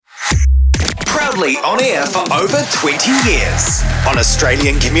Proudly on air for over 20 years. On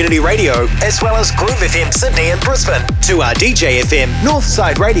Australian Community Radio, as well as Groove FM Sydney and Brisbane. 2RDJ FM,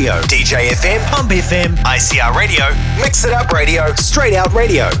 Northside Radio, DJ FM, Pump FM, ICR Radio, Mix It Up Radio, Straight Out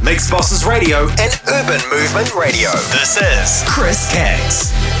Radio, Mix Bosses Radio, and Urban Movement Radio. This is Chris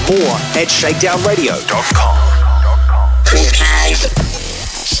Caggs. More at ShakeDownRadio.com.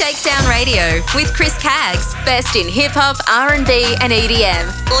 ShakeDown Radio with Chris Caggs. Best in hip-hop, R&B and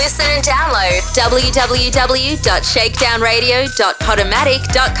EDM. Listen and download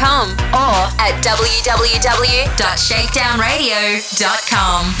www.shakedownradio.podomatic.com or at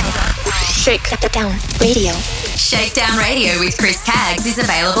www.shakedownradio.com. ShakeDown Radio. ShakeDown Radio with Chris Caggs is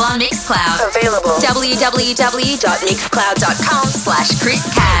available on Mixcloud. Available. www.mixcloud.com/Chris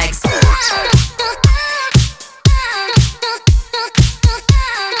Caggs.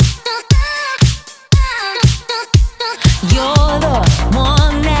 You're the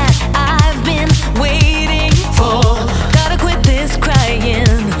one that I've been waiting for. Gotta quit this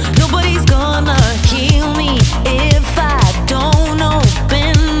crying. Nobody's gonna heal me if I don't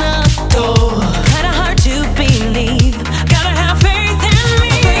open the door. Kinda hard to believe. Gotta have faith in me.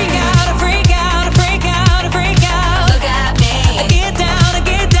 Freak out, freak out, freak out, freak out. Look at me. I get down, I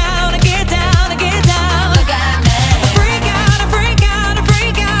get down, I get down, I get down. Look at me. Freak out, freak out,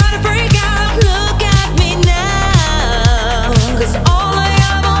 freak out, freak out. Look at me now. 'Cause all I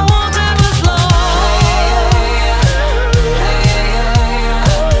ever wanted was love.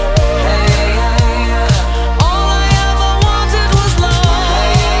 All I ever wanted was love.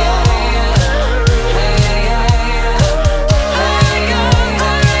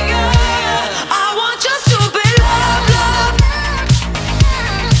 I want just to be loved, love.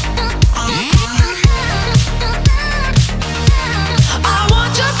 I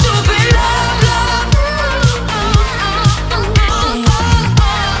want just to be loved, love.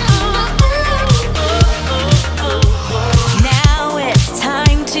 Now it's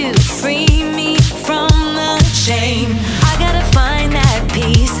time to free me from the shame. I gotta find that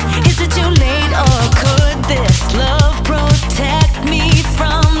peace. Is it too late or could this love protect me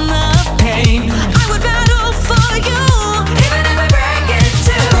from the pain? I would battle for you, even if I break it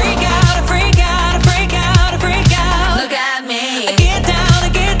too. Freak out, freak out, freak out, freak out. Look at me. I get down, I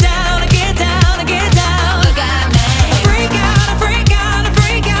get down, I get down, I get down. Look at me. Freak out, freak out,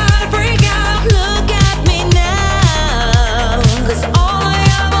 freak out, freak out. Look at me now. 'Cause all I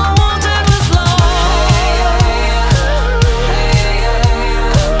ever wanted was love.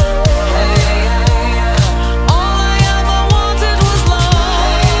 All I ever wanted was love.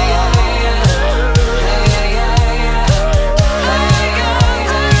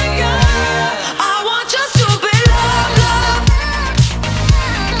 I want just to be loved, love.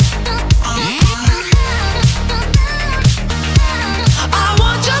 I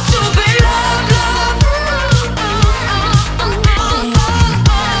want just to be loved, love.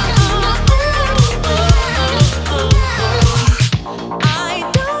 I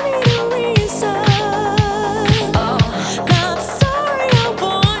don't need a reason. Not sorry, I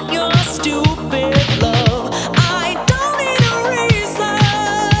want your stupid love. I don't need a reason.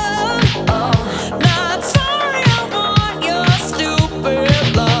 Not sorry, I want your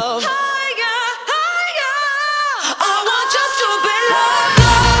stupid love. Higher, higher. I want just to be loved,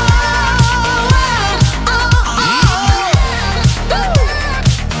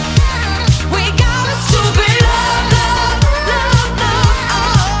 We got us to be loved,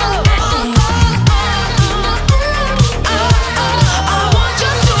 I want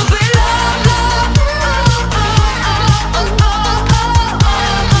just to be loved,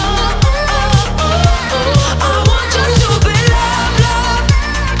 I want just to be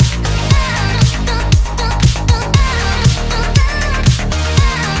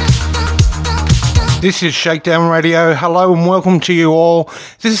This is Shakedown Radio. Hello and welcome to you all.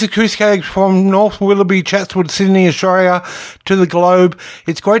 This is Chris Caggs from North Willoughby, Chatswood, Sydney, Australia, to the globe.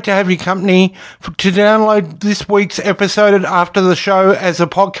 It's great to have your company. To download this week's episode after the show as a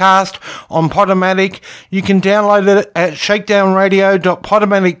podcast on Podomatic, you can download it at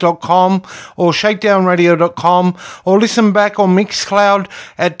shakedownradio.podomatic.com or shakedownradio.com, or listen back on Mixcloud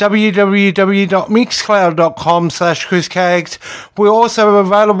at www.mixcloud.com/Chris Caggs. We're also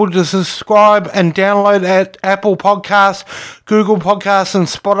available to subscribe and download at Apple Podcasts, Google Podcasts and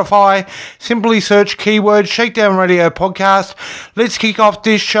Spotify. Simply search keyword Shakedown Radio Podcast. Let's kick off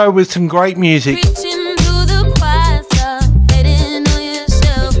this show with some great music. Preaching to the choir, stop hating on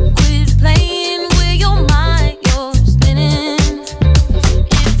yourself. Quit playing with your mind, you're spinning.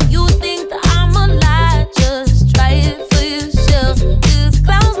 If you think that I'm a lie, just try it for yourself. The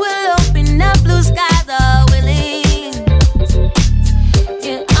clouds will open up, blue skies are willing.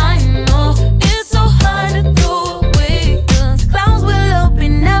 Yeah, I know it's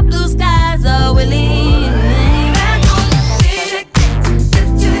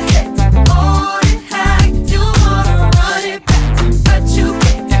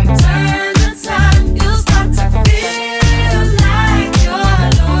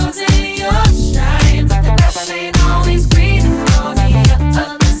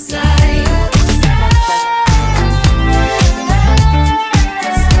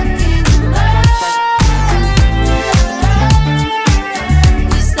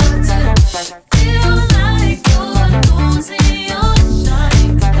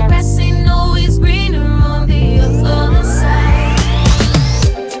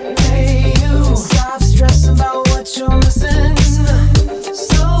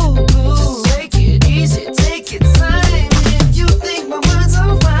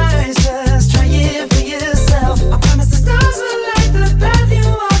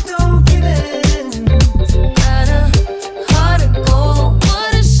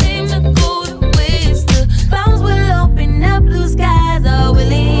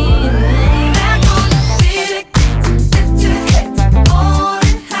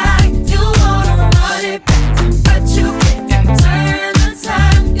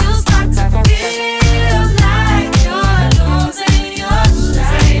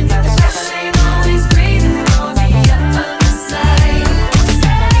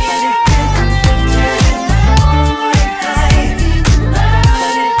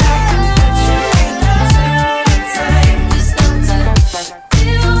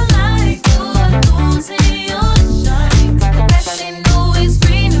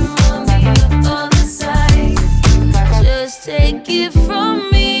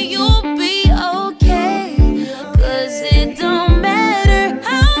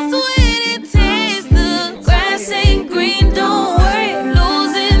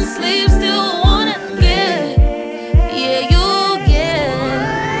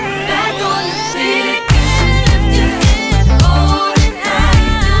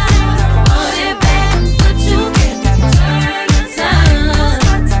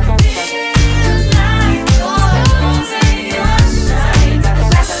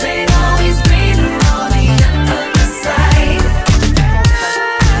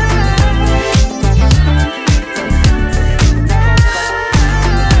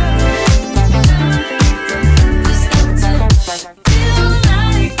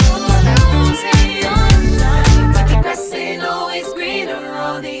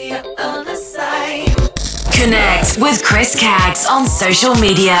Chris Caggs on social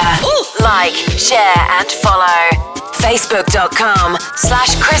media. Ooh. Like, share and follow.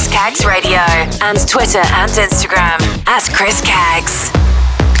 Facebook.com/Chris Caggs Radio and Twitter and Instagram @Chris Caggs.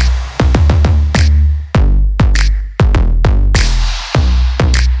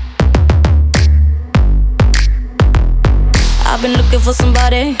 I've been looking for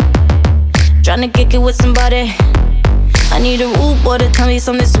somebody, trying to kick it with somebody. I need a rude boy to tell me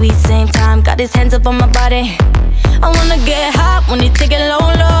something sweet. Same time, got his hands up on my body. I wanna get hot when you take it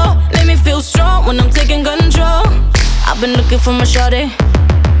low, low. Make me feel strong when I'm taking control. I've been looking for my shorty,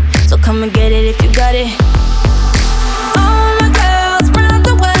 so come and get it if you got it. All my girls round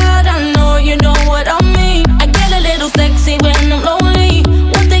the world, I know you know what I mean. I get a little sexy when I'm lonely.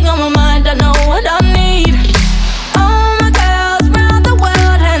 One thing on my mind, I know what I need. All my girls round the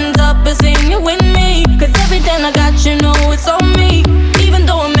world, hands up and sing it with me. Cause everything I got, you know it's on me. Even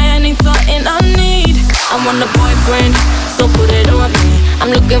though a man ain't something I need. I want a boyfriend, so put it on me.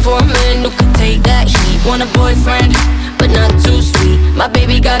 I'm looking for a man who could take that heat. Want a boyfriend, but not too sweet. My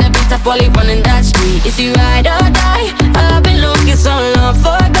baby got a bit tough while he running that street. Is he ride or die? I've been looking so long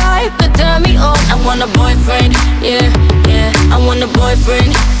for a guy who could turn me on. I want a boyfriend, yeah, yeah. I want a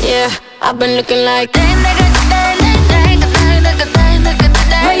boyfriend, yeah. I've been looking like where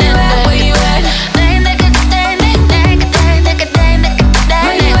you at? Where you at?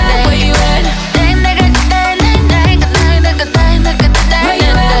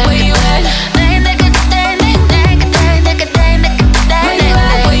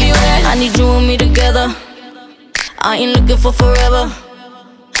 I need you and me together. I ain't looking for forever.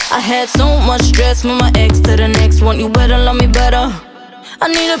 I had so much stress from my ex to the next one. You better love me better. I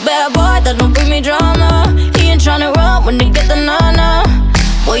need a bad boy that don't bring me drama. He ain't tryna run when they get the nana.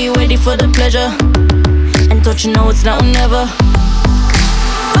 Boy, you ready for the pleasure? And don't you know it's now or never?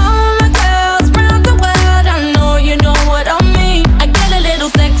 All my girls round the world, I know you know what I mean. I get a little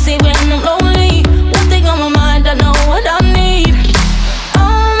sexy when I'm lonely. One thing on my mind, I know what I need.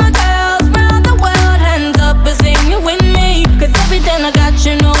 All my girls round the world, hands up and sing it with me. Cause everything I got,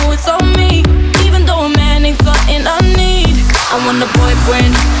 you know it's on me. Even though a man ain't something I need. I want a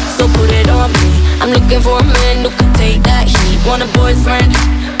boyfriend, so put it on me. I'm looking for a man who could take that heat. Want a boyfriend,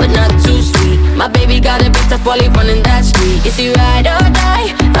 but not too sweet. My baby got a bit tough while he running that street. Is he ride or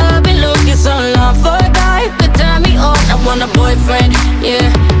die? I've been looking so long for a guy who could turn me on. I want a boyfriend,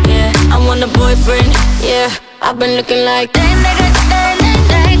 yeah, yeah. I want a boyfriend, yeah. I've been looking like where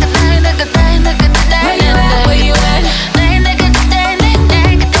you at? Where you at?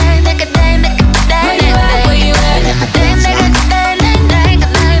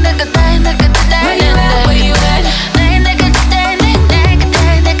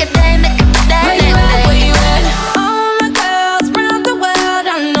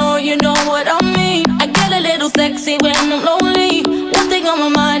 Sexy when I'm lonely. One thing on my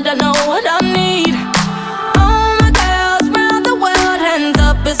mind, I know what I need. All my girls round the world, hands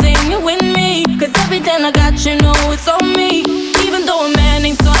up and sing it with me. Cause everything I got, you know it's on me. Even though a man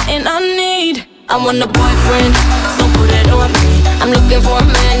ain't something I need. I want a boyfriend, so put it on me. I'm looking for a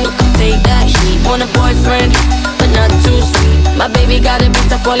man who can take that heat. Want a boyfriend, but not too sweet. My baby got a bit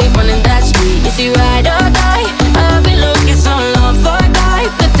tough while he running that street. Is he ride or die? I've been looking so long for a guy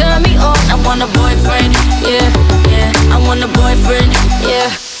who could turn me on. I want a boyfriend, yeah, yeah. I want a boyfriend,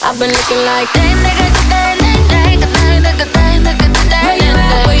 yeah. I've been looking like where you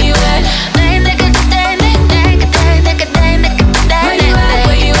at? Where you at?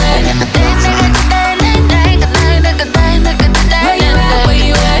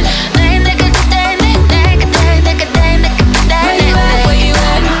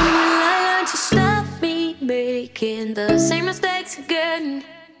 The same mistakes again,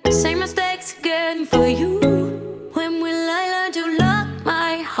 same mistakes again for you. When will I learn to lock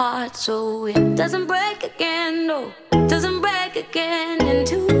my heart so it doesn't break again? No, doesn't break again in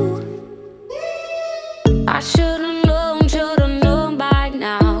two. I should've known by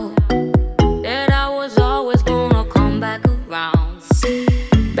now that I was always gonna come back around.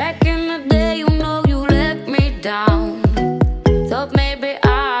 Back in the day, you know you let me down. Thought maybe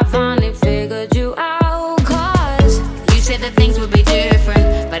I finally figured you out. That things would be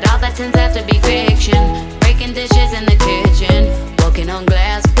different, but all that turns out to be fiction. Breaking dishes in the kitchen, walking on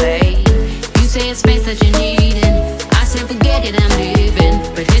glass plate. You say it's space that you're needing. I said forget it, I'm leaving,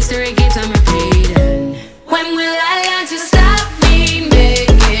 but history keeps on repeating. When will I learn to stop me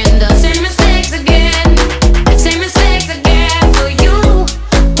making the same mistakes again? Same mistakes again for you.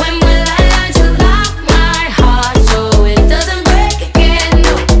 When will I learn to lock my heart so it doesn't break again?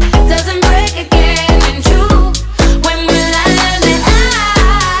 No, doesn't break again in true.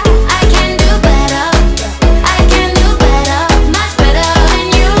 I can do better. I can do better.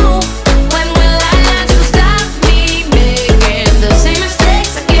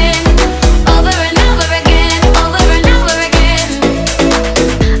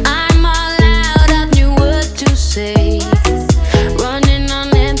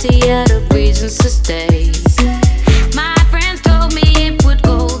 stay. My friends told me it would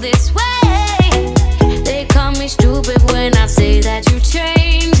go this way. They call me stupid when I say that you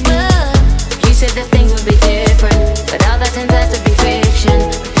changed, but you said that things would be different. But all that tends out to be fiction.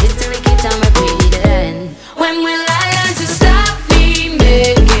 History keeps on repeating. When will I learn to stop me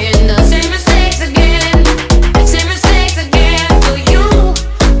making the same mistakes again? Same mistakes again for you.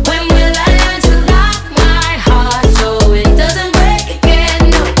 When will I learn to lock my heart so it doesn't break again?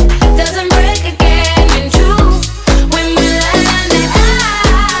 No, doesn't break again in truth. When will I learn that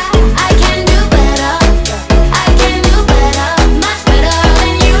I can do better? I can do better, much better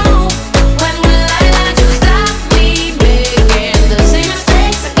than you. When will I learn to stop me making the same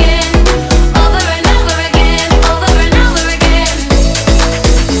mistakes again? Over and over again, over and over again.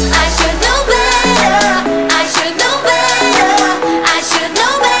 I should know better. I should know better. I should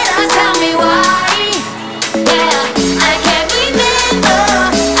know better. Tell me why. Yeah, I can't remember.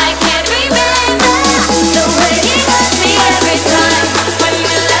 I can't remember the way it hurt me every time. When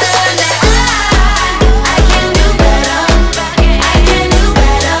will I learn that I can do better? I can do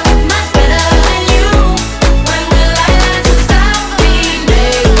better, much better than you. When will I learn to stop me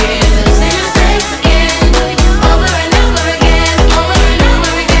making the same mistakes again? Over and over again, over and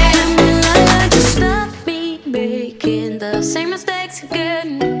over again. When will I learn to stop me making the same mistakes again?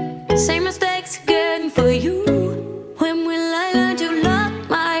 Same mistakes again for you. When will I learn to lock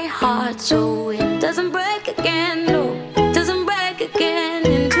my heart so it doesn't break again? No, doesn't break again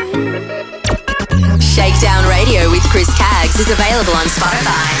in two. Shakedown Radio with Chris Caggs is available on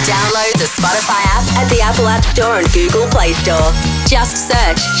Spotify. Download the Spotify app at the Apple App Store and Google Play Store. Just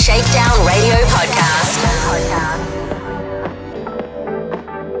search Shakedown Radio Podcast.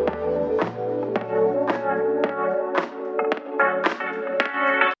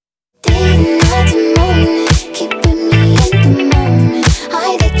 Day and night and morning, keeping me in the moment.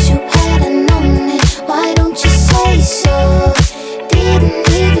 I that you had known it. Why don't you say so? Didn't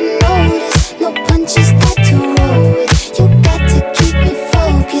even notice. No punches that to roll with. You got to keep me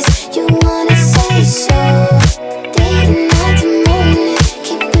focused. You wanna say so? Day and night and morning,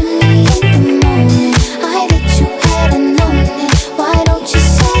 keeping me in the moment. I that you had known it. Why don't you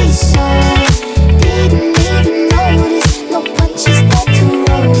say so? Didn't even notice. No punches that to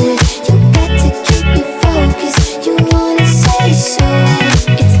roll with. You got to keep me focused. You wanna say so?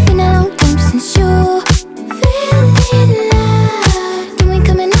 It's been a long time since you feeling love. You ain't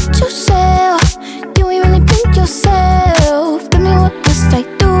coming out yourself. You ain't really been yourself. Tell me what must I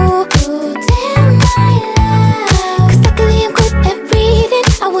do? Damn my love. 'Cause luckily I'm good at reading.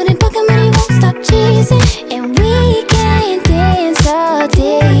 I wouldn't bug him, but he won't stop cheesing. And we can dance all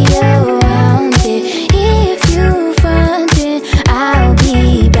day around it. If you frontin', I'll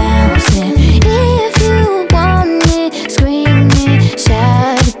be bouncing. If you want it, screaming,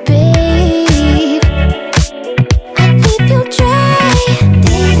 shout it, babe. I'll leave you dry.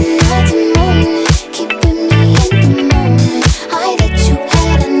 Day and night and morning, keeping me in the moment. I that you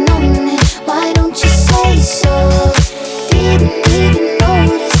had known it. Why don't you say so? Didn't even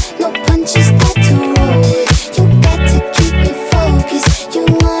notice. No punches that to roll with. You got to keep me focused. You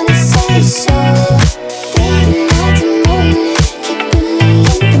wanna say so? Day and night and morning, keeping me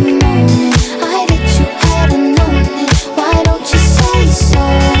in the moment. I that you had known it. Why don't you say so?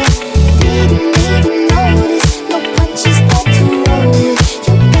 Didn't even notice. No punches that to roll with.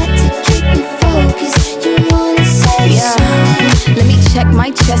 You got to keep me focused. You wanna say so? Let me check my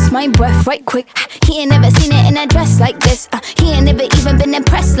chest, my breath right quick. He ain't never seen it in a dress like this. He ain't never even been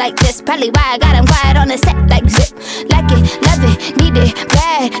impressed like this. Probably why I got him quiet on the set like zip. Like it, love it, need it,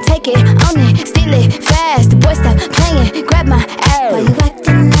 bad. Take it, own it, steal it, fast. The boy stop playing, grab my Why ass. you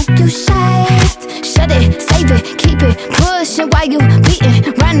acting like you shy? Shut it, save it, keep it pushing while you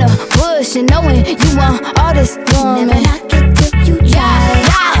beating round the bush and knowing you want all this woman. Never knock it till you Yeah,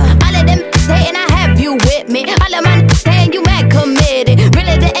 try. yeah. All of them saying I have you with me. All of my saying you mad committed.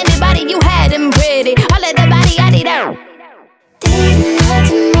 Really to anybody you had them pretty. All of the body I need out. Day and night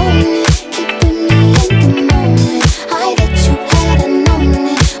and morning, keeping me in the moment. I that you had known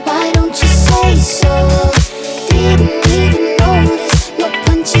it. Why don't you say so? Didn't even notice. No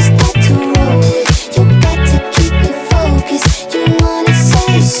punches that to roll with. You got to keep me focused. You wanna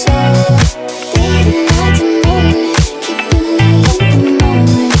say so? Day and night and morning, keeping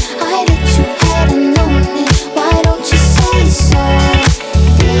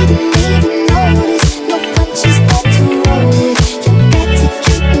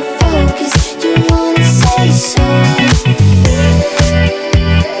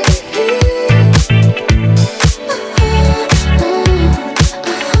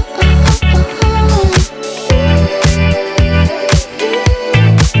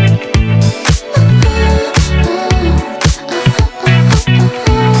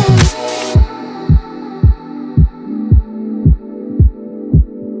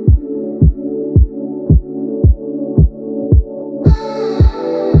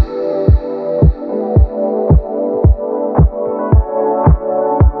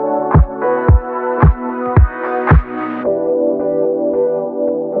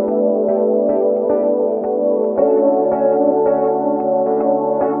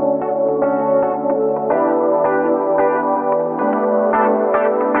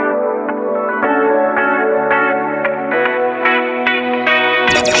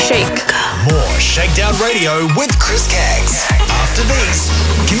Shakedown Radio with Chris Caggs. After these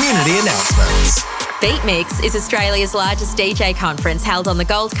community announcements. Beat Mix is Australia's largest DJ conference held on the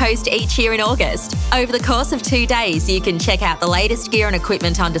Gold Coast each year in August. Over the course of 2 days, you can check out the latest gear and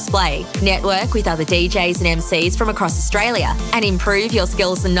equipment on display, network with other DJs and MCs from across Australia, and improve your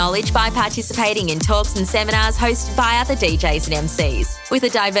skills and knowledge by participating in talks and seminars hosted by other DJs and MCs. With a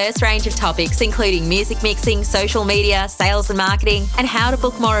diverse range of topics including music mixing, social media, sales and marketing, and how to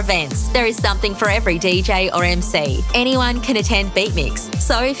book more events, there is something for every DJ or MC. Anyone can attend Beat Mix,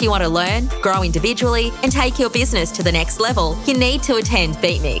 so if you want to learn, grow individually, and take your business to the next level, you need to attend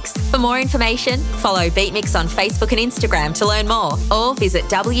Beat Mix. For more information, follow Beat Mix on Facebook and Instagram to learn more, or visit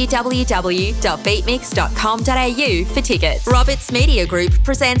www.beatmix.com.au for tickets. Roberts Media Group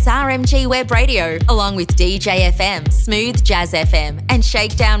presents RMG Web Radio, along with DJ FM, Smooth Jazz FM, and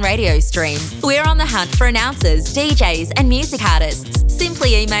Shakedown Radio streams. We're on the hunt for announcers, DJs, and music artists.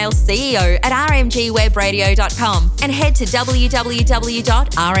 Simply email ceo@rmgwebradio.com and head to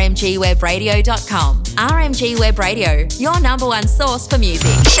www.rmgwebradio.com. RMG Web Radio, your number one source for music.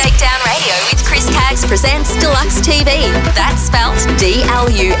 Shakedown Radio with Chris Caggs presents Deluxe TV. That's spelt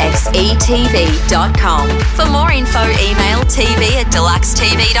DLUXETV.com. For more info, email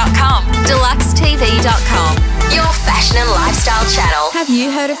tv@deluxetv.com. Deluxetv.com, your fashion and lifestyle channel. Have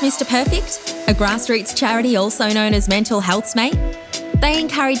you heard of Mr. Perfect? A grassroots charity also known as Mental Health's Mate? They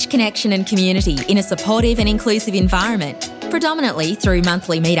encourage connection and community in a supportive and inclusive environment, predominantly through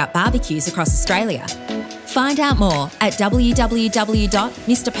monthly meet-up barbecues across Australia. Find out more at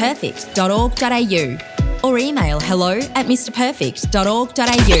www.mrperfect.org.au or email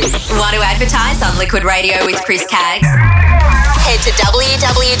hello@mrperfect.org.au. Want to advertise on Liquid Radio with Chris Caggs? Head to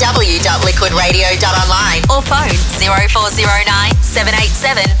www.liquidradio.online or phone 0409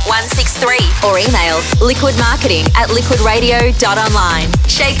 787 163 or email liquidmarketing@liquidradio.online.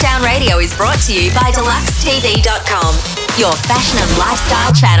 Shakedown Radio is brought to you by deluxetv.com, your fashion and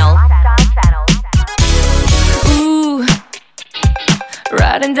lifestyle channel. Ooh,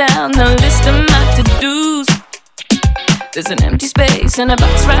 writing down the list of my to-dos. There's an empty space in a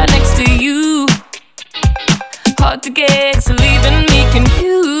box right next to you. Hard to get, so leaving me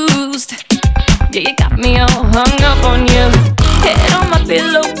confused. Yeah, you got me all hung up on you. Head on my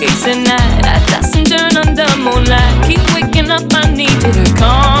pillowcase at night, I toss and turn under moonlight. Keep waking up, I need you to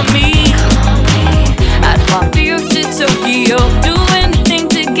calm me. I'd walk the earth to Tokyo, do anything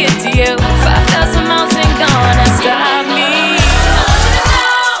to get to you. 5,000 miles ain't gonna stop me.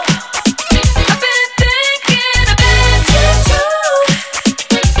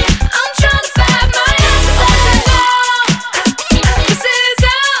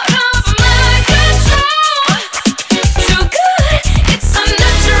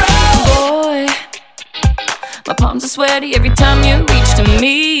 Palms are sweaty every time you reach to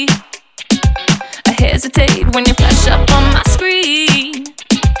me. I hesitate when you flash up on my screen.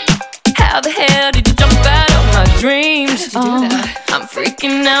 How the hell did you jump out of my dreams? Oh, I'm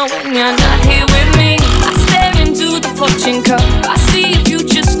freaking out when you're not here with me. I stare into the fortune cup, I see a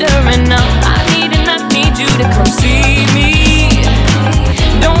future stirring up. I need you to come see me.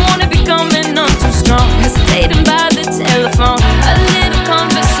 Don't wanna be coming on too strong, hesitating by the telephone. A little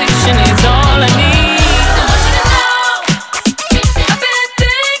conversation is all I need.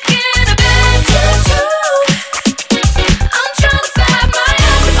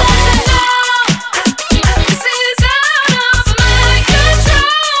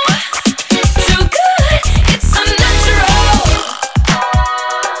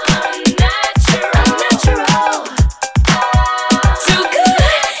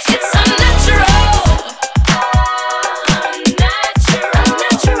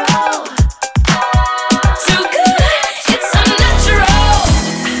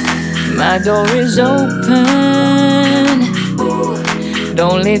 My door is open,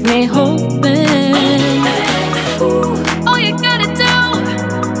 don't leave me hoping. All you gotta do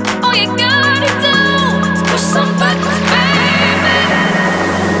is push some buttons, baby.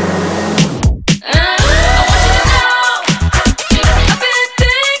 I want you to know I've been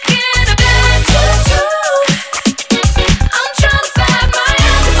thinking about you too. I'm trying to find my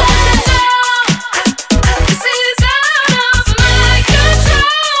own now. This is out of my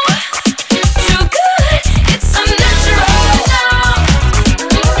control. Too good, it's unnatural now.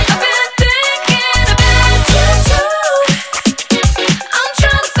 I've been thinking about you too. I'm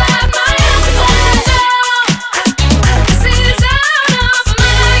trying to find my own now.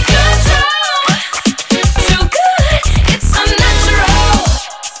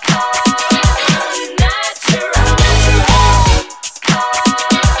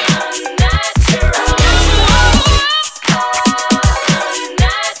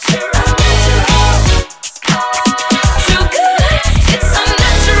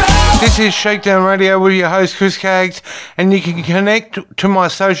 This is Shakedown Radio with your host Chris Caggs, and you can connect to my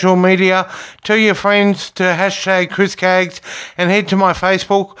social media, tell your friends to hashtag Chris Caggs, and head to my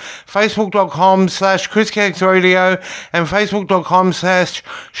Facebook, facebook.com/Chris Caggs Radio and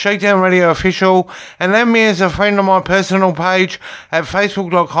facebook.com/Shakedown Radio Official, and add me as a friend on my personal page at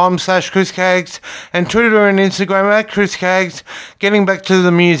facebook.com/Chris Caggs and Twitter and Instagram at Chris Caggs. Getting back to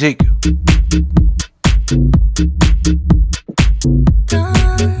the music.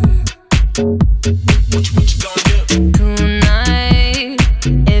 Tonight,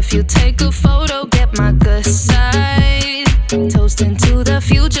 if you take a photo, get my good side. Toasting to the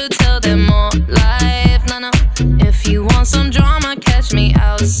future, tell them more life. No, no. If you want some drama, catch me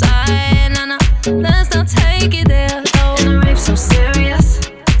outside. No, no. Let's not take it there. Oh, and the rape so serious.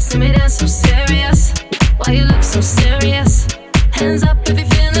 See me dance so serious. Why you look so serious? Hands up if you're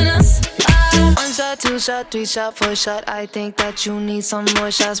feeling us. One shot, two shot, three shot, four shot. I think that you need some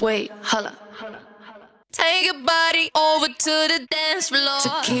more shots. Wait, holla. Take your body over to the dance floor.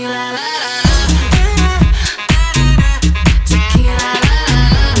 Tequila, la, la, la. Tequila, la, la,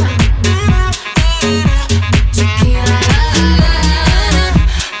 la. Tequila, la, la, la.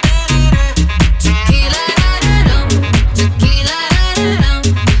 Tequila, la, la, la. Tequila, la, la, la.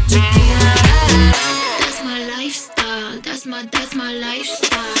 Tequila, la, la, la. That's my lifestyle. That's my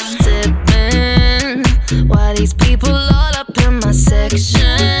lifestyle. Sipping while these people all up in my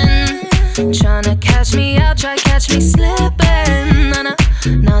section. Tryna catch me out, try catch me slipping. Nah,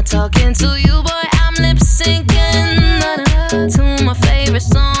 not talking to you, boy, I'm lip syncing. To my favorite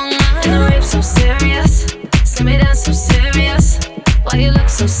song. And the rape so serious. See me dance so serious. Why you look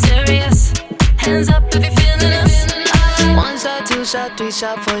so serious? Hands up if you're feeling us. One shot, two shot, three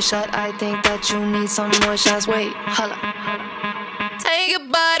shot, four shot. I think that you need some more shots. Wait, holla. Take your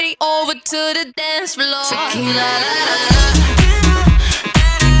body over to the dance floor. Tequila, la, la, la.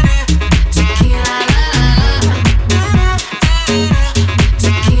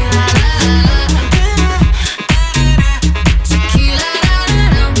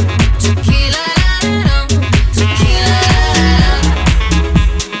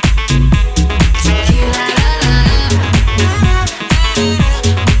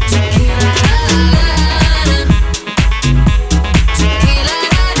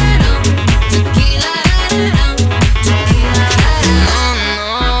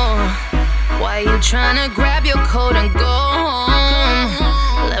 Tryna grab your coat and go home.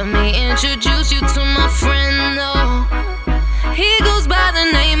 Let me introduce you to my friend, though. He goes by the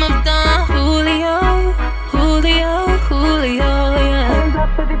name of Don Julio. Julio, Julio, yeah. Hands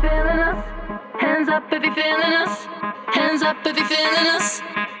up if you're feeling us. Hands up if you're feeling us. Hands up if you're feeling us.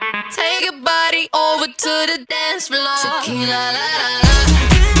 Take your body over to the dance floor. Tequila, la, la, la.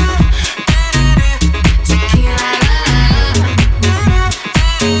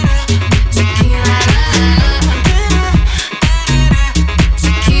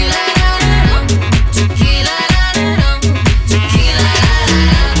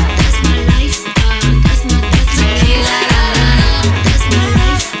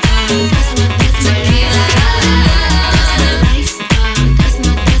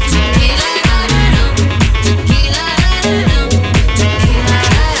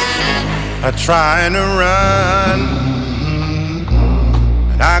 I'm trying to run,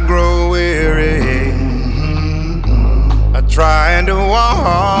 and I grow weary. I'm trying to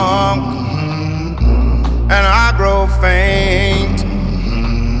walk, and I grow faint.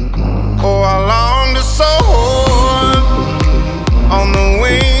 Oh, I long to soar on the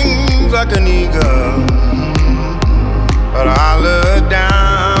wings like an eagle, but I look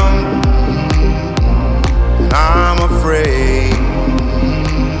down, and I'm afraid.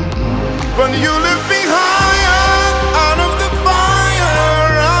 When you lift me higher, out of the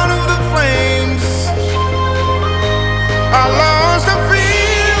fire, out of the flames, I lost the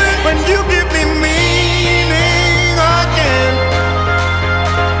feeling when you give me meaning again.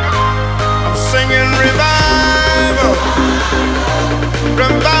 I'm singing revival,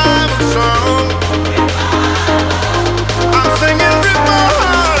 revival song. I'm singing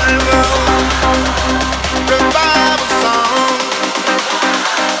revival, revival song.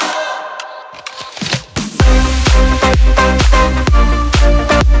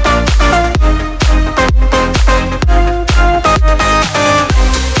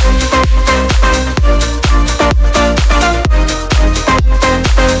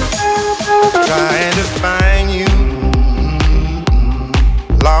 Trying to find you,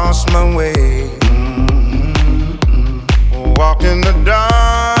 lost my way, walked in the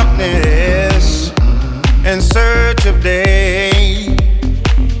darkness in search of day.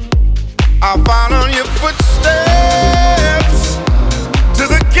 I follow your footsteps to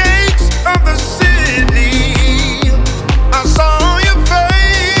the gates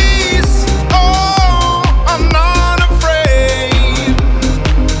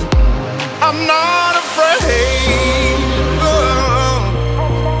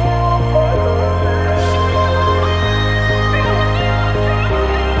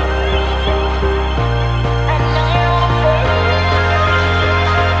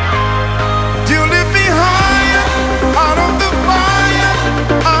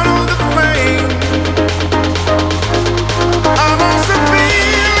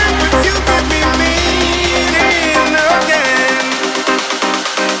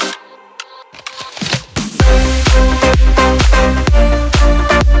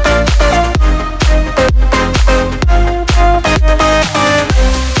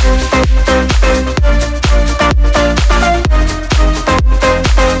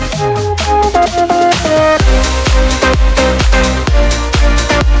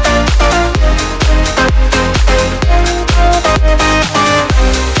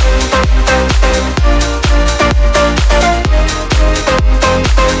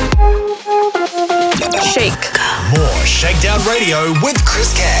Radio with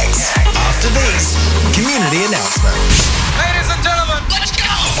Chris Kaggs. After these community announcements. Ladies and gentlemen, let's go!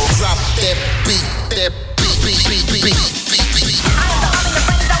 Drop that beat, that beat.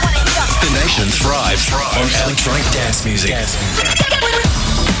 The nation thrives on electronic dance music.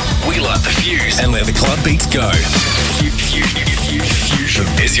 We light the fuse and let the club beats go. Fusion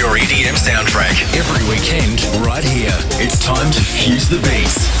is your EDM soundtrack. Every weekend, right here. It's time to fuse the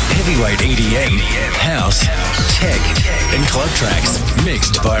beats. Heavyweight EDM, house, tech, and club tracks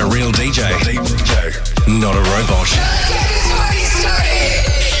mixed by a real DJ. Not a robot.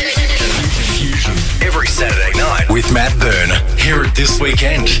 Fusion every Saturday night with Matt Byrne. Hear it this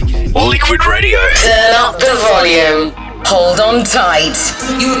weekend. Liquid Radio. Turn up the volume. Hold on tight.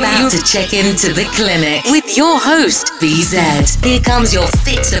 You're about to check into the clinic with your host, BZ. Here comes your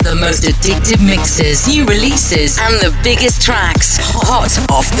fix of the most addictive mixes, new releases, and the biggest tracks hot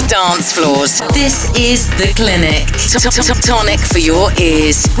off the dance floors. This is the clinic. Tonic for your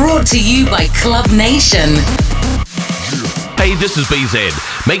ears. Brought to you by Club Nation. Hey, this is BZ.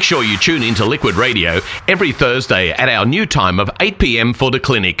 Make sure you tune into Liquid Radio every Thursday at our new time of 8 p.m. for the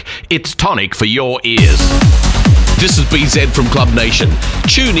clinic. It's tonic for your ears. This is BZ from Club Nation.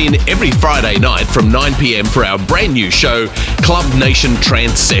 Tune in every Friday night from 9 p.m. for our brand new show, Club Nation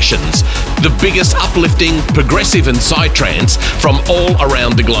Trance Sessions. The biggest uplifting, progressive and psytrance from all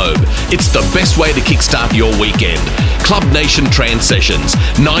around the globe. It's the best way to kickstart your weekend. Club Nation Trance Sessions,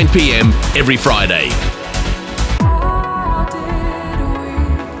 9 p.m. every Friday.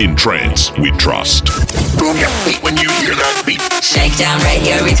 In trance, we trust. Boom your feet when you hear that beat. Shakedown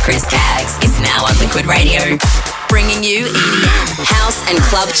Radio with Chris Kaggs is now on Liquid Radio. Bringing you EDM, house and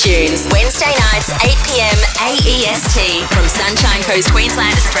club tunes. Wednesday nights, 8 p.m. AEST from Sunshine Coast,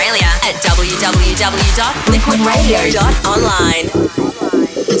 Queensland, Australia at www.liquidradio.online.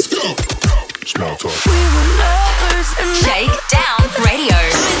 Let's go. Small talk. Shakedown Radio.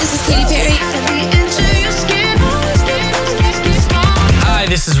 Hi, this is Katy Perry. Hi,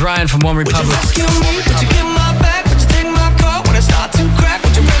 this is Ryan from One Republic. Hey,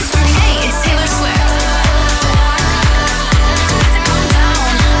 it's Taylor Swift.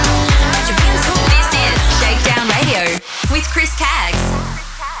 This is Shakedown Radio with Chris Kaggs.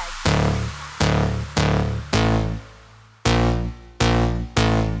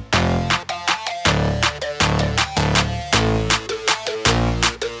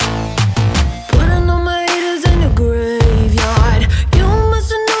 Putting all my haters in the graveyard. You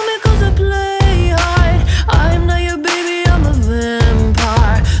must have known me 'cause I play hard.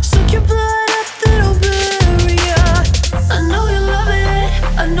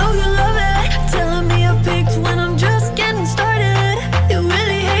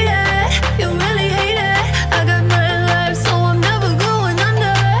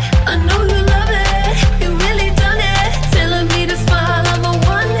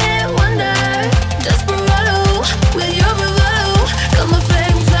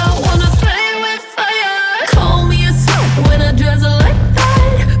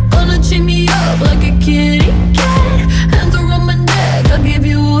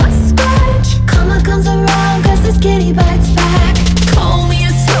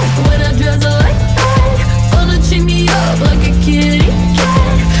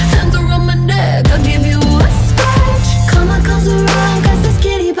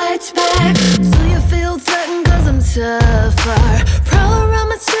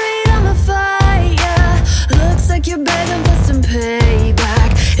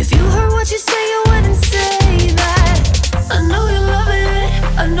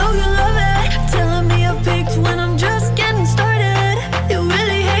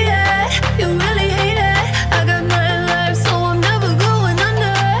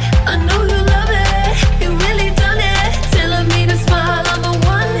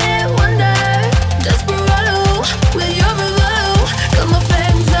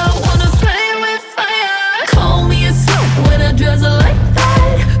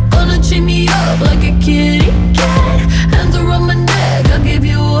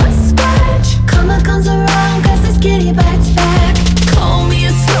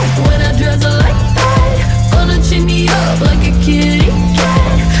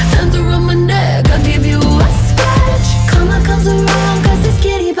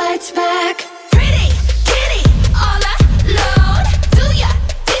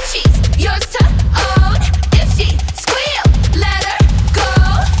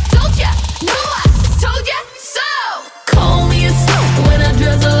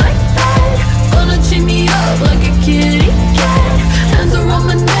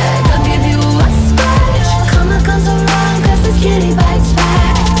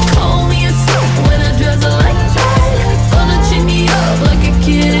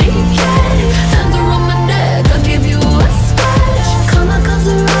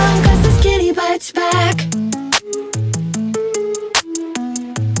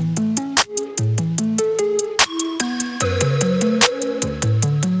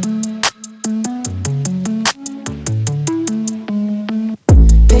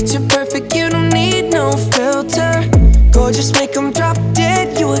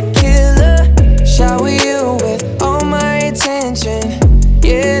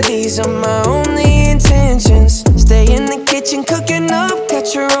 Yeah, these are my only intentions. Stay in the kitchen cooking up,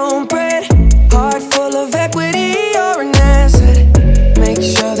 cut your own bread. Heart full of equity, you're an asset. Make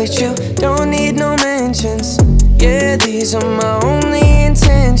sure that you don't need no mentions. Yeah, these are my only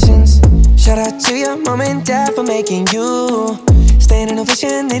intentions. Shout out to your mom and dad for making you. Staying in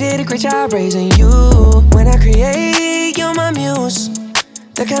ovation, they did a great job raising you. When I create, you're my muse.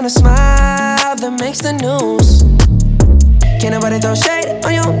 The kind of smile that makes the news. Can't nobody throw shade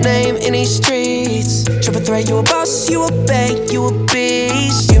on your name in these streets. Triple threat, you a boss, you a bank, you a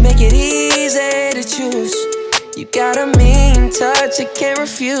beast. You make it easy to choose. You got a mean touch, I can't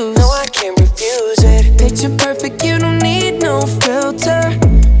refuse. No, I can't refuse it. Picture perfect, you don't need no filter.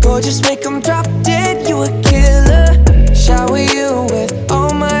 Gorgeous, make them drop dead, you a killer. Shower you with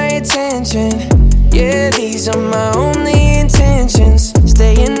all my attention. Yeah, these are my only intentions.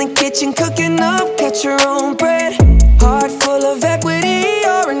 Stay in the kitchen cooking up, cut your own bread. Heart full of equity,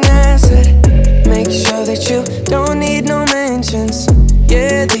 you're an asset. Make sure that you don't need no mentions.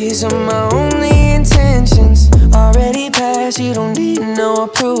 Yeah, these are my only intentions. Already passed, you don't need no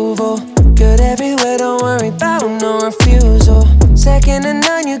approval. Good everywhere, don't worry about no refusal. Second to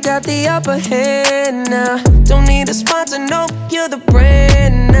none, you got the upper hand now. Don't need a sponsor, no, you're the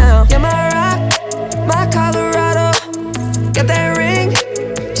brand now. You're my rock, my Colorado. Got that ring,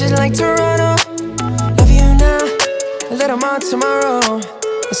 just like Toronto. Love you now, a little more tomorrow.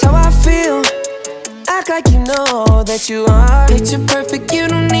 That's how I feel. Act like you know that you are. Picture perfect, you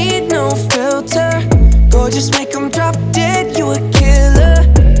don't need no filter. Gorgeous, make them drop dead, you a killer.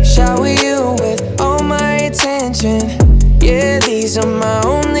 Shower you with all my attention. Yeah, these are my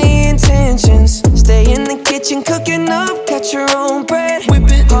only intentions. Stay in the kitchen cooking up, cut your own bread.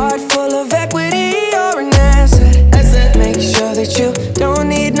 Heart full of equity, you're an asset. Make sure that you don't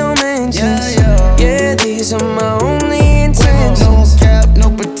need no mentions. Yeah, these are my only intentions. No cap, no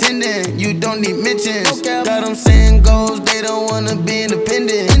pretending, you don't need mentions. Got them saying goals, they don't wanna be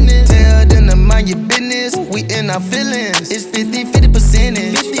independent. Tell them to mind your business, we in our feelings. It's 50-50%.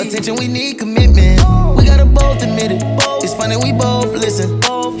 Attention, we need commitment. We gotta both admit it. It's funny, we both listen.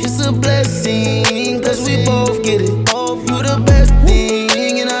 It's a blessing, cause we both get it. You the best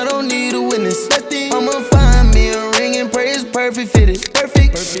thing, and I don't need a witness. I'ma find me a ring and pray it's perfect fitted.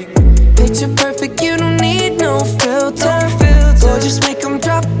 Perfect. Picture perfect, you don't need no filter. Gorgeous, make them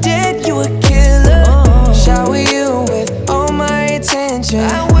drop dead, you a killer. Shower you with all my attention.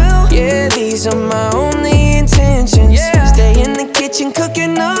 I will. Yeah, these are my only intentions. Stay in the kitchen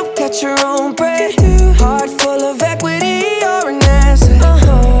cooking up, cut your own bread. Heart full of equity, you're an asset.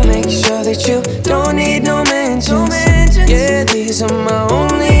 Make sure that you don't need no mentions. Yeah, these are my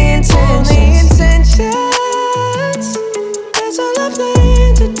only intentions. That's all I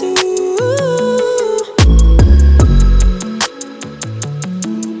plan to do.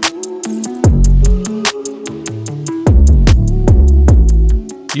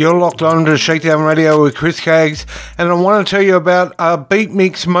 You're locked on to ShakeDown Radio with Chris Caggs, and I want to tell you about a Beat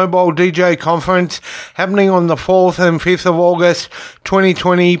Mix Mobile DJ Conference happening on the 4th and 5th of August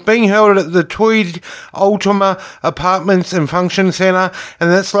 2020, being held at the Tweed Ultima Apartments and Function Centre,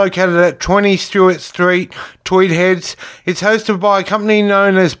 and that's located at 20 Stewart Street, Tweed Heads. It's hosted by a company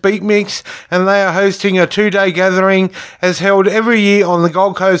known as Beat Mix, and they are hosting a 2-day gathering as held every year on the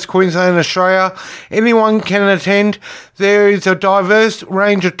Gold Coast, Queensland, Australia. Anyone can attend. There is a diverse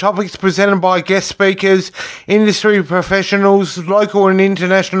range of topics presented by guest speakers, industry professionals, local and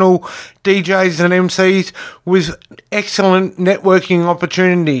international DJs and MCs with excellent networking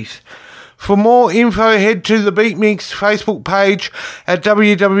opportunities. For more info, head to the Beat Mix Facebook page at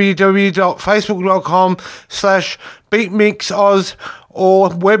www.facebook.com/BeatMixOz or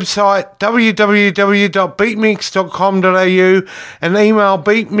website www.beatmix.com.au and email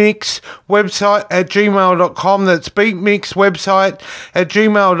beatmixwebsite@gmail.com. That's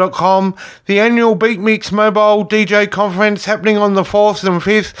beatmixwebsite@gmail.com. The annual Beat Mix Mobile DJ Conference happening on the 4th and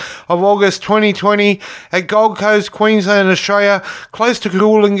 5th of August 2020 at Gold Coast, Queensland, Australia, close to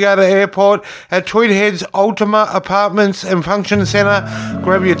Coolangatta Airport at Tweed Heads Ultima Apartments and Function Centre.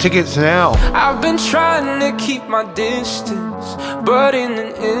 Grab your tickets now. I've been trying to keep my distance, but in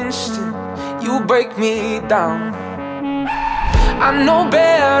an instant, you break me down. I know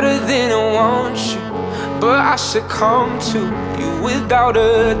better than I want you, but I succumb to you without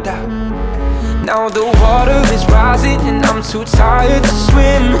a doubt. Now the water is rising and I'm too tired to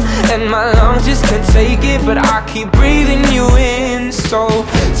swim, and my lungs just can't take it, but I keep breathing you in. So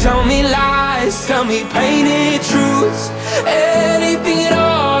tell me lies, tell me painted truths, anything at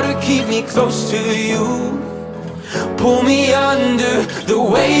all to keep me close to you. pull me under the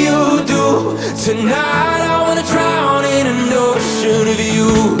way you do. Tonight I wanna drown in an ocean of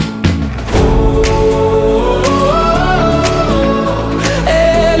you.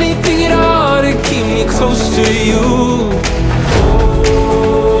 Anything at all to keep me close to you.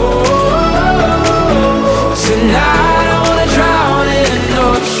 Tonight I wanna drown in an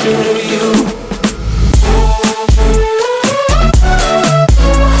ocean of you.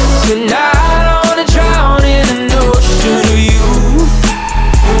 Tonight I wanna drown in an ocean of you.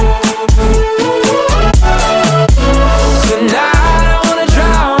 Tonight I wanna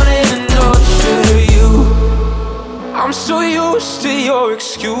drown in an ocean of you. I'm so used to your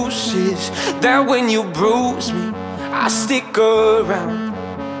excuses that when you bruise me, I stick around.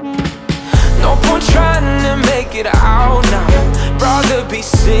 No point trying to make it out now. Rather be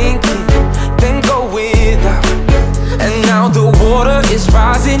sinking than go without. And now the water is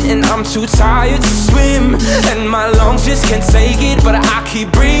rising and I'm too tired to swim. And my lungs just can't take it, but I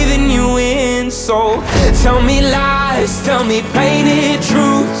keep breathing you in. So tell me lies, tell me painted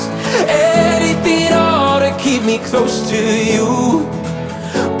truths. Anything at all to keep me close to you.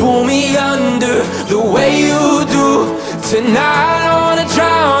 Pull me under the way you do. Tonight I wanna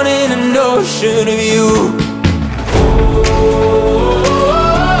drown in an ocean of you.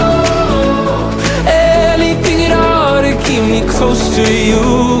 Anything at all to keep me close to you.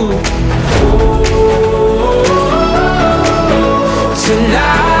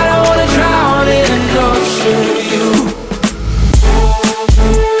 Tonight I wanna drown in an ocean of you.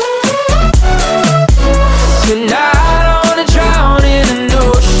 Tonight I wanna drown in an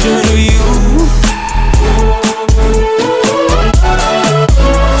ocean of you.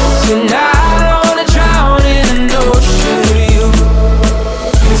 Tonight I wanna drown in an ocean of you.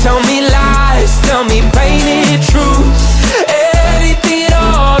 Tell me lies, tell me painted truths. Anything at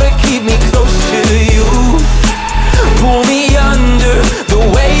all to keep me close to you. Pull me under the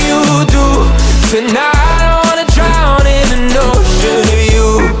way you do. Tonight I wanna drown in an ocean of you.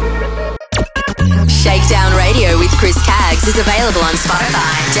 Shakedown Radio with Chris Caggs is available on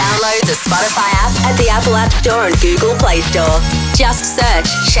Spotify. Download the Spotify app at the Apple App Store and Google Play Store. Just search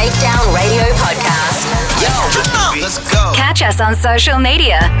Shakedown Radio Podcast. Yo, let's go. Catch us on social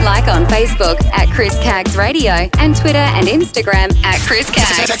media. Like on Facebook at Chris Caggs Radio and Twitter and Instagram at Chris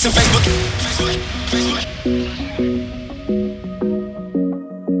Caggs. Text and Facebook.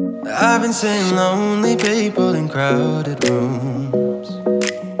 I've been seeing lonely people in crowded rooms,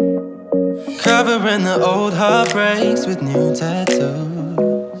 covering the old heartbreaks with new tattoos.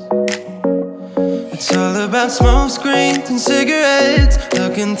 It's all about smoke screens and cigarettes,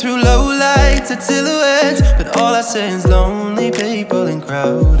 looking through low lights at silhouettes. But all I see is lonely people in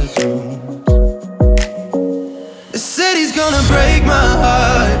crowded rooms. The city's gonna break my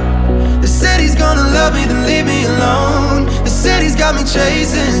heart. The city's gonna love me then leave me alone. The city's got me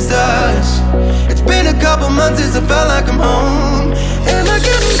chasing stars. It's been a couple months since I felt like I'm home. Am I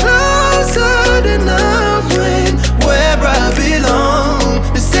getting closer to knowing where I belong?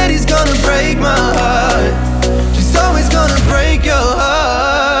 The city's gonna break my heart. She's always gonna break your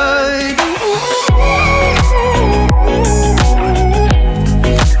heart.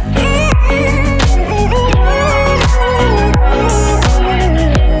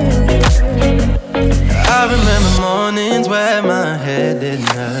 I remember mornings where my head didn't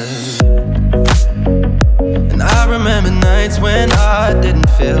hurt, and I remember nights when I didn't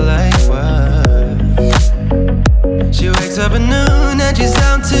feel like work. She wakes up at noon and she's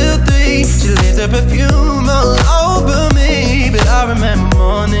out till 3. She leaves her perfume all over me. But I remember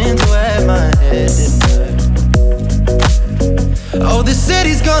mornings where my head didn't hurt. Oh, the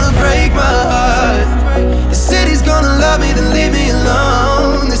city's gonna break my heart. The city's gonna love me then leave me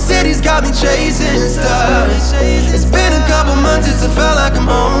alone. The city's got me chasing stars. It's been a couple months since I felt like I'm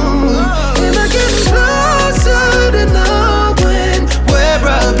home. Am I getting closer to knowing where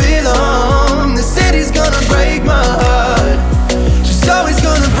I belong? The city's gonna break my heart. She's always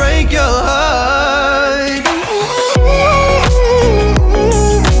gonna break your heart.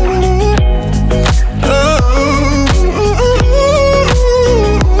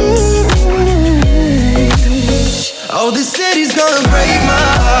 Oh, the city's gonna break my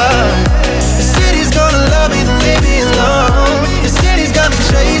heart. The city's gonna love me then leave me alone. The city's got me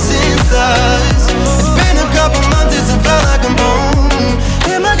chasing stars. It's been a couple months since I felt like I'm home.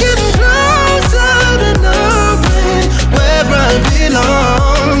 Am I getting closer to knowing where I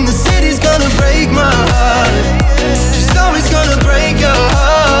belong? The city's gonna break my heart. She's always gonna break your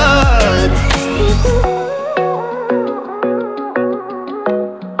heart.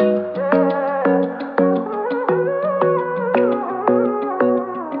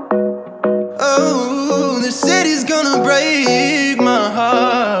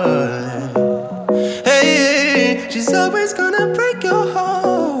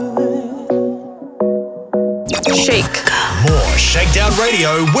 Shakedown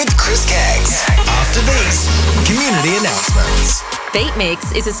Radio with Chris Caggs. After these community announcements. Beat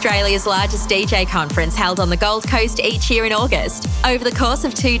Mix is Australia's largest DJ conference held on the Gold Coast each year in August. Over the course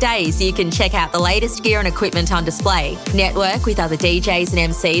of 2 days, you can check out the latest gear and equipment on display, network with other DJs and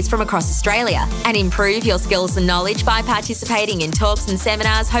MCs from across Australia, and improve your skills and knowledge by participating in talks and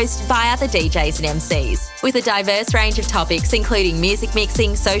seminars hosted by other DJs and MCs. With a diverse range of topics including music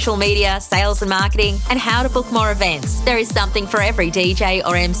mixing, social media, sales and marketing, and how to book more events, there is something for every DJ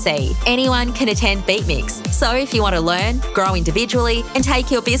or MC. Anyone can attend Beat Mix, so if you want to learn, grow individually, and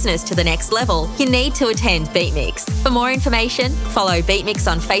take your business to the next level, you need to attend Beat Mix. For more information, follow Beat Mix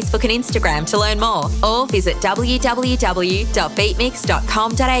on Facebook and Instagram to learn more, or visit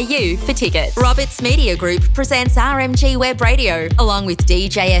www.beatmix.com.au for tickets. Roberts Media Group presents RMG Web Radio, along with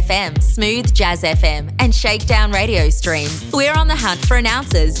DJ FM, Smooth Jazz FM, and Shakedown radio streams. We're on the hunt for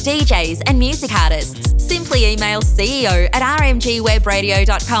announcers, DJs, and music artists. Simply email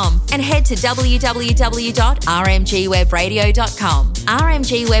ceo@rmgwebradio.com and head to www.rmgwebradio.com.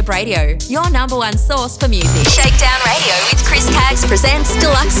 RMG Web Radio, your number one source for music. Shakedown Radio with Chris Caggs presents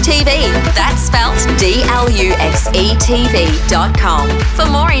Deluxe TV. That's spelt DLUXETV.com. For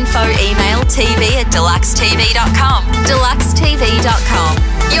more info, email tv@deluxetv.com. Deluxetv.com,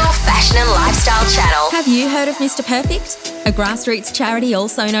 your fashion and lifestyle channel. Have you heard of Mr. Perfect? A grassroots charity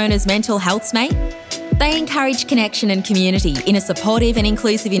also known as Mental Health's Mate? They encourage connection and community in a supportive and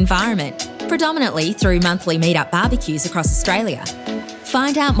inclusive environment, predominantly through monthly meet-up barbecues across Australia.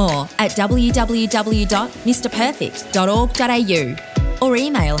 Find out more at www.mrperfect.org.au or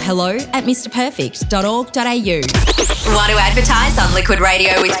email hello@mrperfect.org.au. Want to advertise on Liquid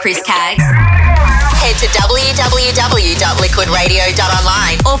Radio with Chris Caggs? Head to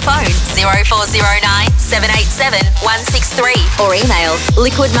www.liquidradio.online or phone 0409 787 163 or email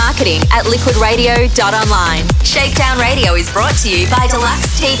liquidmarketing@liquidradio.online. Shakedown Radio is brought to you by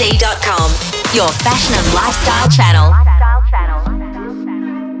deluxetv.com, your fashion and lifestyle channel.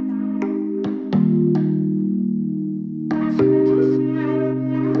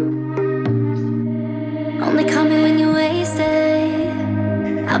 Only call me when you're wasted.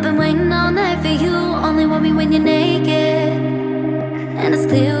 I've been waiting all night for you. Only want me when you're naked. And it's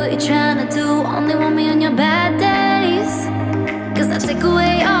clear what you're trying to do. Only want me on your bad days. Cause I take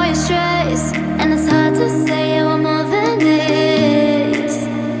away all your stress. And it's hard to say I want more than this.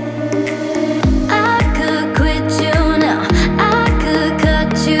 I could quit you now. I could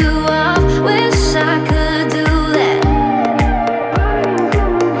cut you off. Wish I could do that.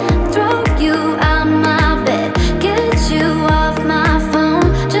 Throw you out my bed. Get you off my phone.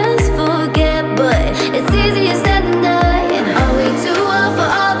 Just forget, but it's easier said than done. Are we too old for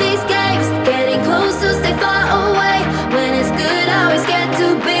all these games? Getting closer, stay far away. When it's good, I always get to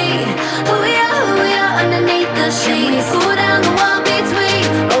be who we are underneath the sheets. Pull down the wall between,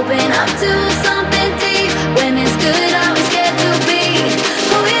 open up to something deep. When it's good, I always get to be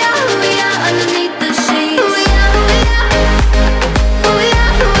who we are underneath the sheets. Who we are underneath, who we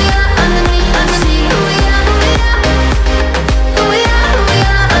are underneath, who we are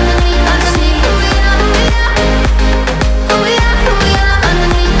underneath, who we are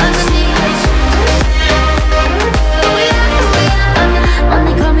underneath.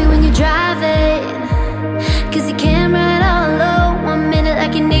 Only call me when you're driving, cause you can't ride all alone. 1 minute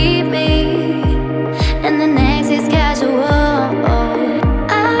like you need me, and the next is casual.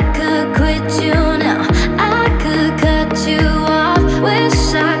 I could quit you now, I could cut you off.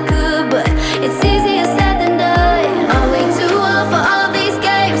 Wish I could, but it's easier said than done. Are we too old for all these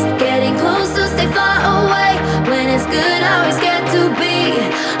games? Getting closer, stay far away. When it's good, I always get to be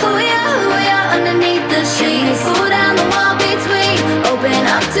who we are underneath the sheets. Pull down the wall between, open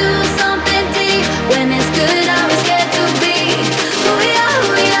up to something deep. When it's good, I always get to be who we are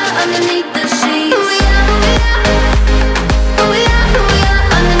underneath the sheets. Who we are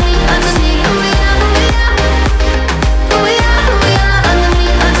underneath, underneath. Who we are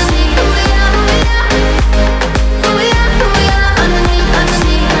underneath, underneath. Who we are underneath,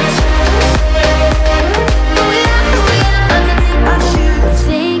 underneath.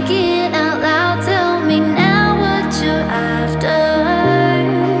 Thinking out loud, tell me now what you're after.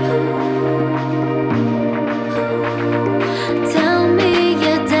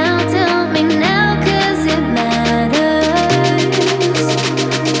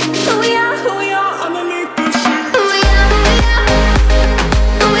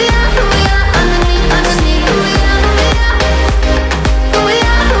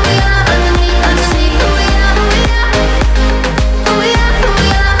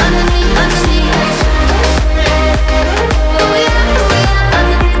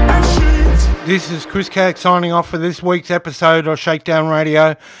 This is Chris Cagg signing off for this week's episode of Shakedown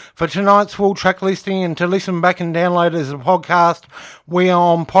Radio. For tonight's full track listing and to listen back and download as a podcast, we are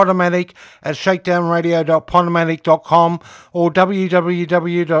on Podomatic at shakedownradio.podomatic.com or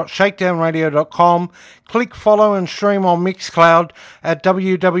www.shakedownradio.com. Click follow and stream on Mixcloud at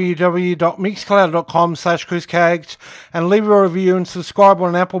www.mixcloud.com/Chris Caggs and leave a review and subscribe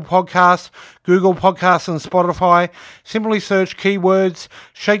on Apple Podcasts, Google Podcasts and Spotify. Simply search keywords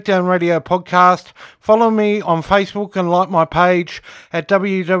Shakedown Radio Podcast. Follow me on Facebook and like my page at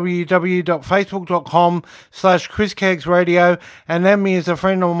www.facebook.com/Chris Caggs Radio and add me as a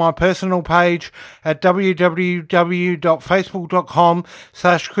friend on my personal page at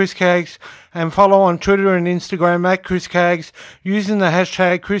www.facebook.com/Chris Caggs and follow on Twitter and Instagram at Chris Caggs using the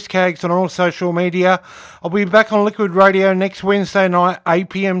hashtag Chris Caggs on all social media. I'll be back on Liquid Radio next Wednesday night, 8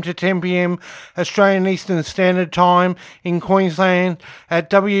 p.m. to 10 p.m. Australian Eastern Standard Time in Queensland at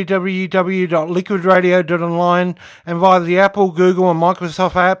www.liquidradio.online and via the Apple, Google and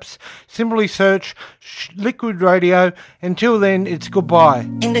Microsoft apps. Simply search Liquid Radio. Until then, it's goodbye.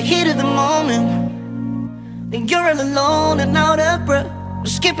 In the heat of the moment, when you're all alone and out of breath,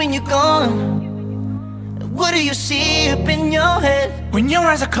 skipping you gone. What do you see up in your head? When your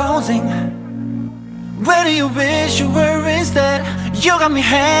eyes are closing, where do you wish you were instead? You got me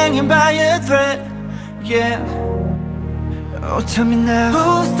hanging by a thread, yeah. Oh, tell me now,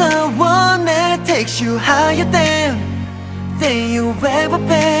 who's the one that takes you higher than you've ever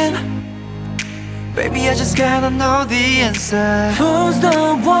been? Baby, I just gotta know the answer. Who's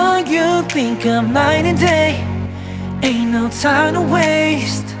the one you think of night and day? Ain't no time to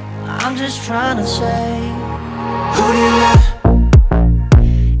waste. I'm just trying to say, who do you love?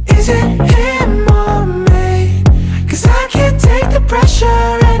 Is it him or me? 'Cause I can't take the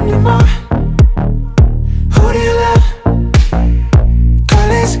pressure anymore. Who do you love?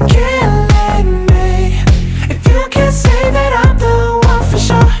 Girl, it's killing me. If you can't say that I'm the one for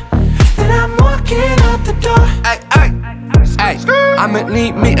sure, then I'm walking out the door. Ay, I'ma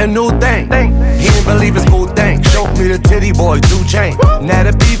need me a new thing. He didn't believe his boo thing. Showed me the titty boy, 2 chain. Now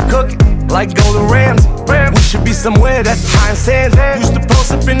the beef cooking like Golden Ramsay. We should be somewhere that's high and sandy. Used to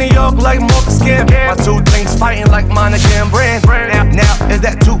post up in New York like Marcus Camp. My 2 things fighting like Monica and Brand. Now is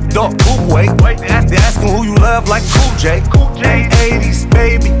that 2-door coupe way? They asking who you love like Cool J. 80s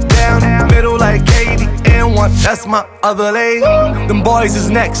baby down in the middle like Katie and one. That's my other lady. Them boys is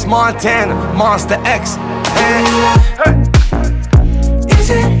next. Montana, Monster X. Is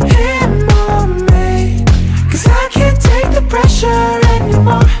it him or me? 'Cause I can't take the pressure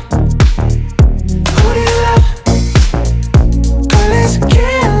anymore. Who do you love? Girl, it's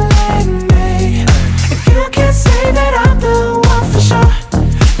killing me. If you can't say that I'm the one for sure,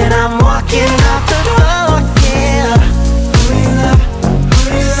 then I'm walking out the door, yeah. Who do you love? Who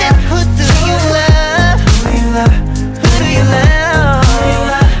do you love? Who do you love? Who do you love? Who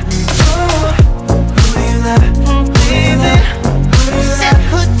do you love? Who do you love? Who do you love? Baby.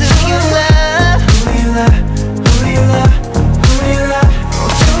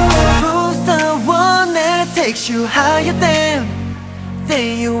 Takes you higher than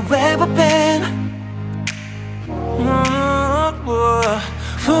you've ever been.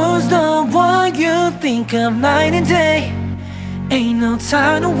 Who's the one you think of night and day? Ain't no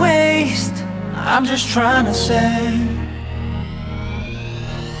time to waste. I'm just trying to say,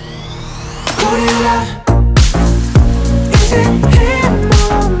 who do you love? Is it him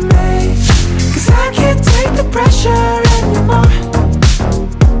or me? 'Cause I can't take the pressure anymore.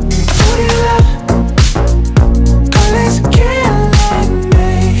 Who do you love? It's killing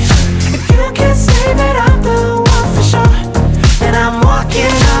me. If you can't say that I'm the one for sure, then I'm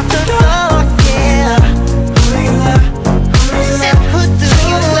walking out the door, yeah. Who do you love? Who do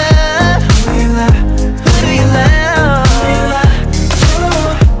you love? Who do you love? Who do you love? Who do you love?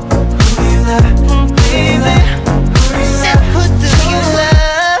 Who do you love? Baby. Who do you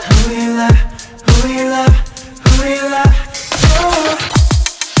love? Who do you love? Who do you love? Who do you love? Who do you love?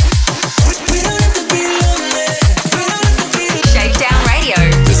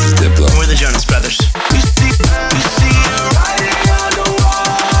 We're the Jonas Brothers.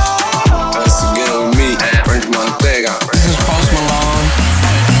 That's again with me, French Montega. This is Post Malone.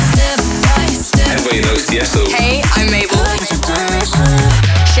 Everybody knows Tiesto. Hey, I'm Mabel.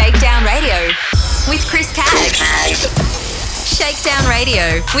 Shakedown Radio with Chris Caggs. Shakedown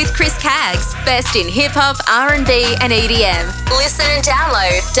Radio with Chris Caggs. Best in hip-hop, R&B and EDM. Listen and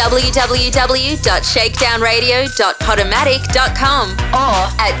download www.shakedownradio.podomatic.com or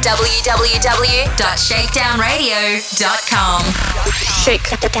at www.shakedownradio.com.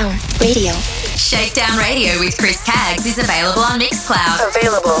 ShakeDown Radio. Shakedown Radio with Chris Caggs is available on Mixcloud.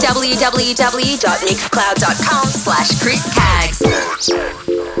 Available. www.mixcloud.com/Chris Caggs.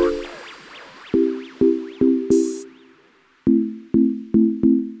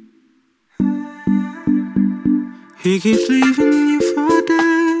 He keeps leaving you for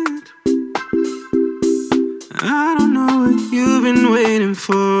dead. I don't know what you've been waiting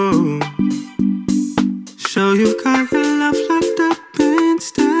for. So you've got your love locked up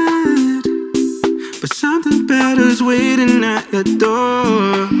instead. But something better's waiting at your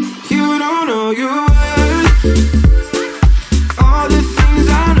door. You don't know your worth. All the things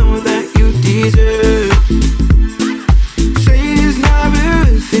I know that you deserve. Say it's not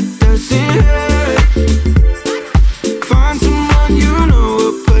worth it, doesn't hurt. Find someone you know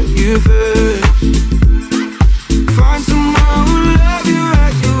will put you first. Find someone who love you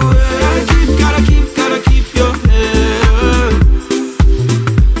at your word. Gotta keep your head up.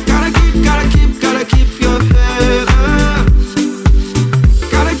 Gotta keep your head up.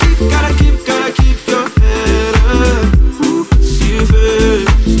 Gotta keep your head up. Who puts you first?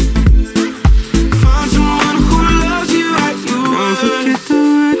 Find someone who loves you at your word. Don't forget the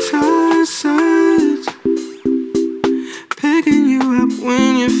words I said. Picking you up when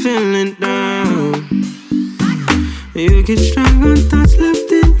you're feeling down. You get strong on thoughts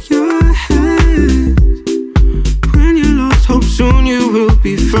left in your head. When you lost hope, soon you will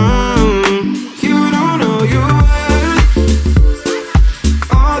be found. You don't know your worth.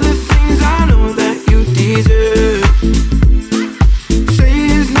 All the things I know that you deserve. Say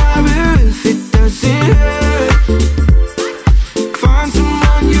it's not worth it, doesn't hurt. Find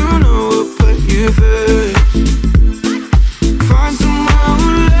someone you know will put you first. Find someone who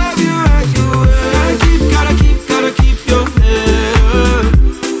love you at your word. Gotta keep your head up.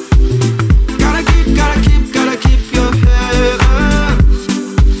 Gotta keep your head up.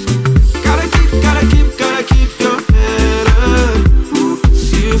 Gotta keep your head up. Who puts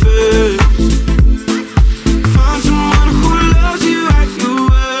you first? Find someone who loves you at your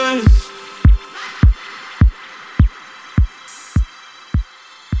word.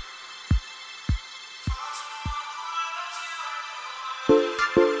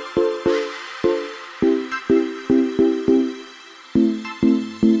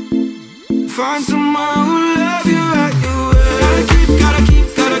 Find someone